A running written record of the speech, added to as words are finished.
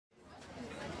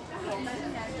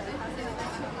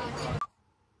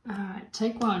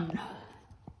Right, take one.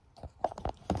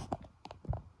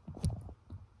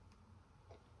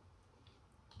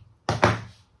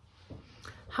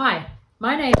 Hi,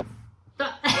 my name...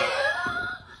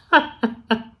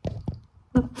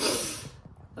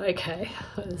 Okay,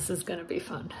 this is going to be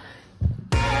fun.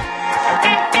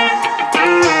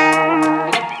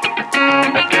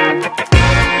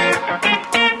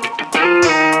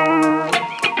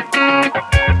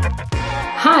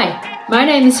 Hi, my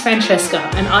name is Francesca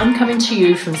and I'm coming to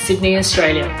you from Sydney,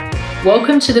 Australia.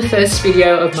 Welcome to the first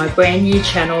video of my brand new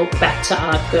channel, Back to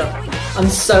Art Girl. I'm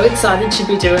so excited to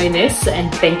be doing this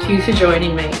and thank you for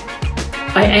joining me.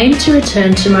 I aim to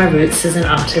return to my roots as an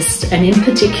artist and in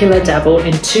particular dabble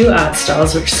in two art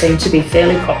styles which seem to be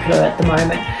fairly popular at the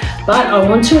moment. But I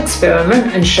want to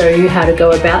experiment and show you how to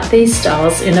go about these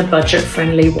styles in a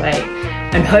budget-friendly way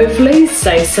and hopefully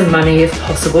save some money if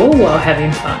possible while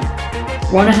having fun.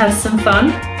 Want to have some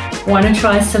fun? Want to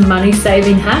try some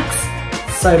money-saving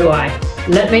hacks? So do I.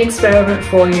 Let me experiment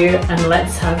for you and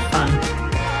let's have fun.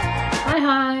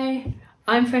 Hi,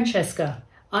 I'm Francesca.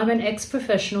 I'm an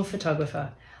ex-professional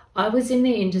photographer. I was in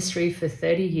the industry for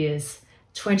 30 years,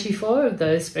 24 of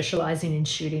those specialising in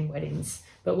shooting weddings.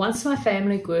 But once my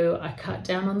family grew, I cut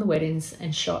down on the weddings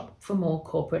and shot for more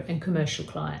corporate and commercial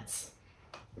clients.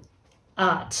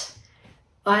 Art.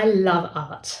 I love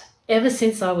art. Ever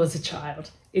since I was a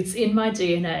child. It's in my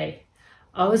DNA.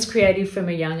 I was creative from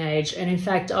a young age, and in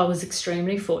fact, I was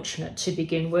extremely fortunate to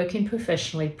begin working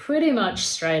professionally pretty much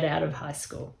straight out of high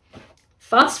school.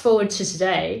 Fast forward to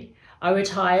today, I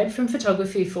retired from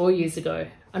photography 4 years ago.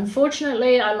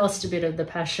 Unfortunately, I lost a bit of the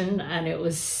passion and it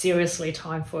was seriously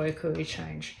time for a career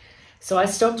change. So I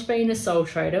stopped being a sole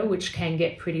trader, which can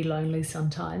get pretty lonely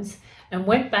sometimes, and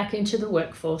went back into the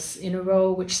workforce in a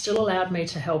role which still allowed me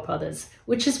to help others,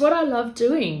 which is what I love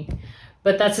doing.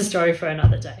 But that's a story for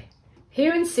another day.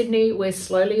 Here in Sydney, we're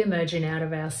slowly emerging out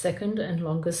of our second and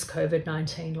longest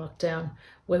COVID-19 lockdown,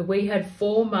 where we had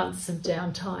 4 months of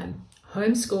downtime,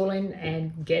 homeschooling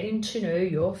and getting to know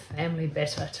your family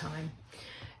better time.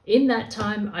 In that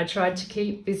time, I tried to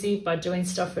keep busy by doing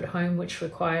stuff at home which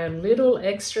require a little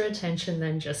extra attention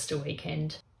than just a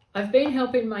weekend. I've been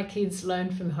helping my kids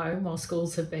learn from home while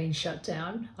schools have been shut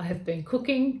down. I have been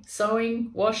cooking,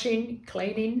 sewing, washing,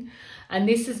 cleaning, and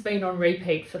this has been on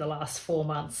repeat for the last 4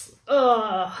 months.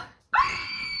 Ugh.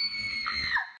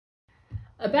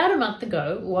 About a month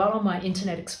ago, while on my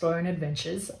internet exploring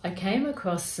adventures, I came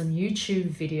across some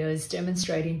YouTube videos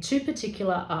demonstrating two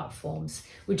particular art forms,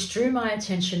 which drew my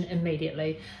attention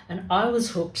immediately, and I was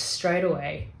hooked straight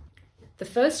away. The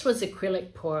first was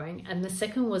acrylic pouring, and the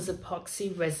second was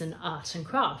epoxy resin art and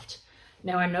craft.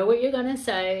 Now I know what you're going to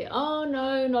say, oh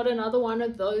no, not another one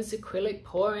of those acrylic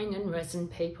pouring and resin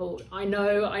people. I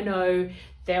know.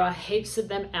 There are heaps of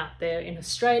them out there in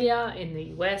Australia, in the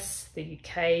US, the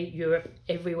UK, Europe,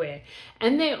 everywhere.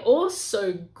 And they're all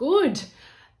so good.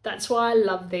 That's why I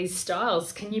love these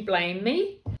styles. Can you blame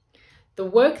me? The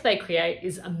work they create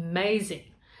is amazing.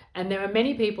 And there are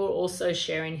many people also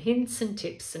sharing hints and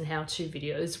tips and how-to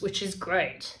videos, which is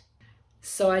great.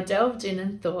 So I delved in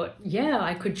and thought, yeah,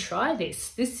 I could try this.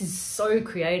 This is so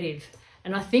creative.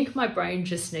 And I think my brain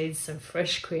just needs some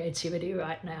fresh creativity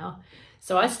right now.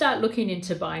 So I start looking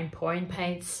into buying pouring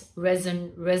paints,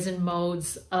 resin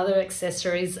molds, other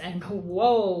accessories, and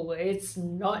whoa, it's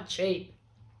not cheap.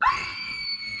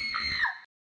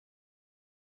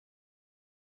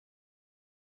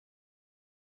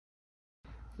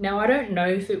 Now, I don't know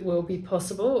if it will be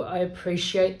possible. I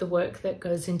appreciate the work that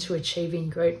goes into achieving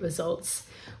great results.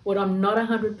 What I'm not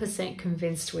 100%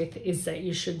 convinced with is that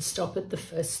you should stop at the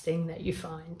first thing that you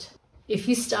find. If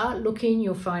you start looking,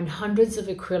 you'll find hundreds of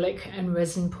acrylic and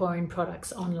resin pouring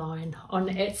products online, on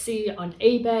Etsy, on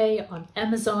eBay, on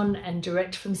Amazon, and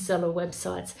direct from seller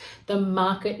websites. The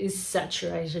market is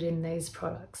saturated in these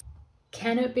products.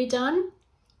 Can it be done?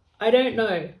 I don't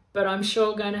know, but I'm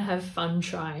sure going to have fun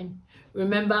trying.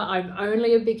 Remember, I'm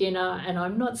only a beginner, and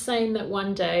I'm not saying that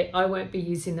one day I won't be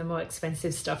using the more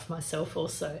expensive stuff myself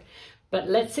also. But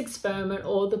let's experiment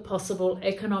all the possible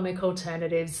economic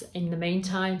alternatives in the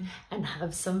meantime and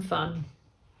have some fun.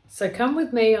 So come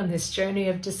with me on this journey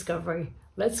of discovery.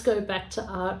 Let's go back to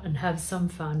art and have some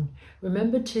fun.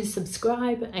 Remember to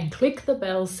subscribe and click the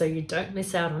bell so you don't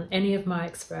miss out on any of my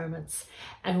experiments.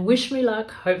 And wish me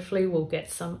luck, hopefully we'll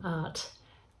get some art.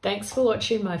 Thanks for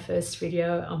watching my first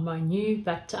video on my new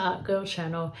Back to Art Girl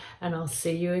channel, and I'll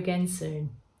see you again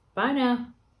soon. Bye now.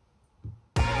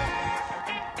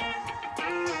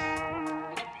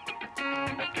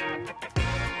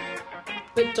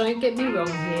 But don't get me wrong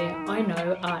here, I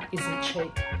know art isn't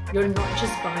cheap. You're not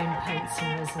just buying paints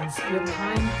and resins, you're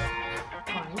buying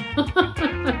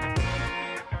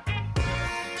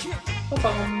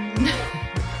fine.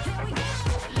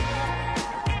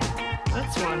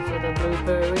 That's one for the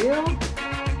blooper reel.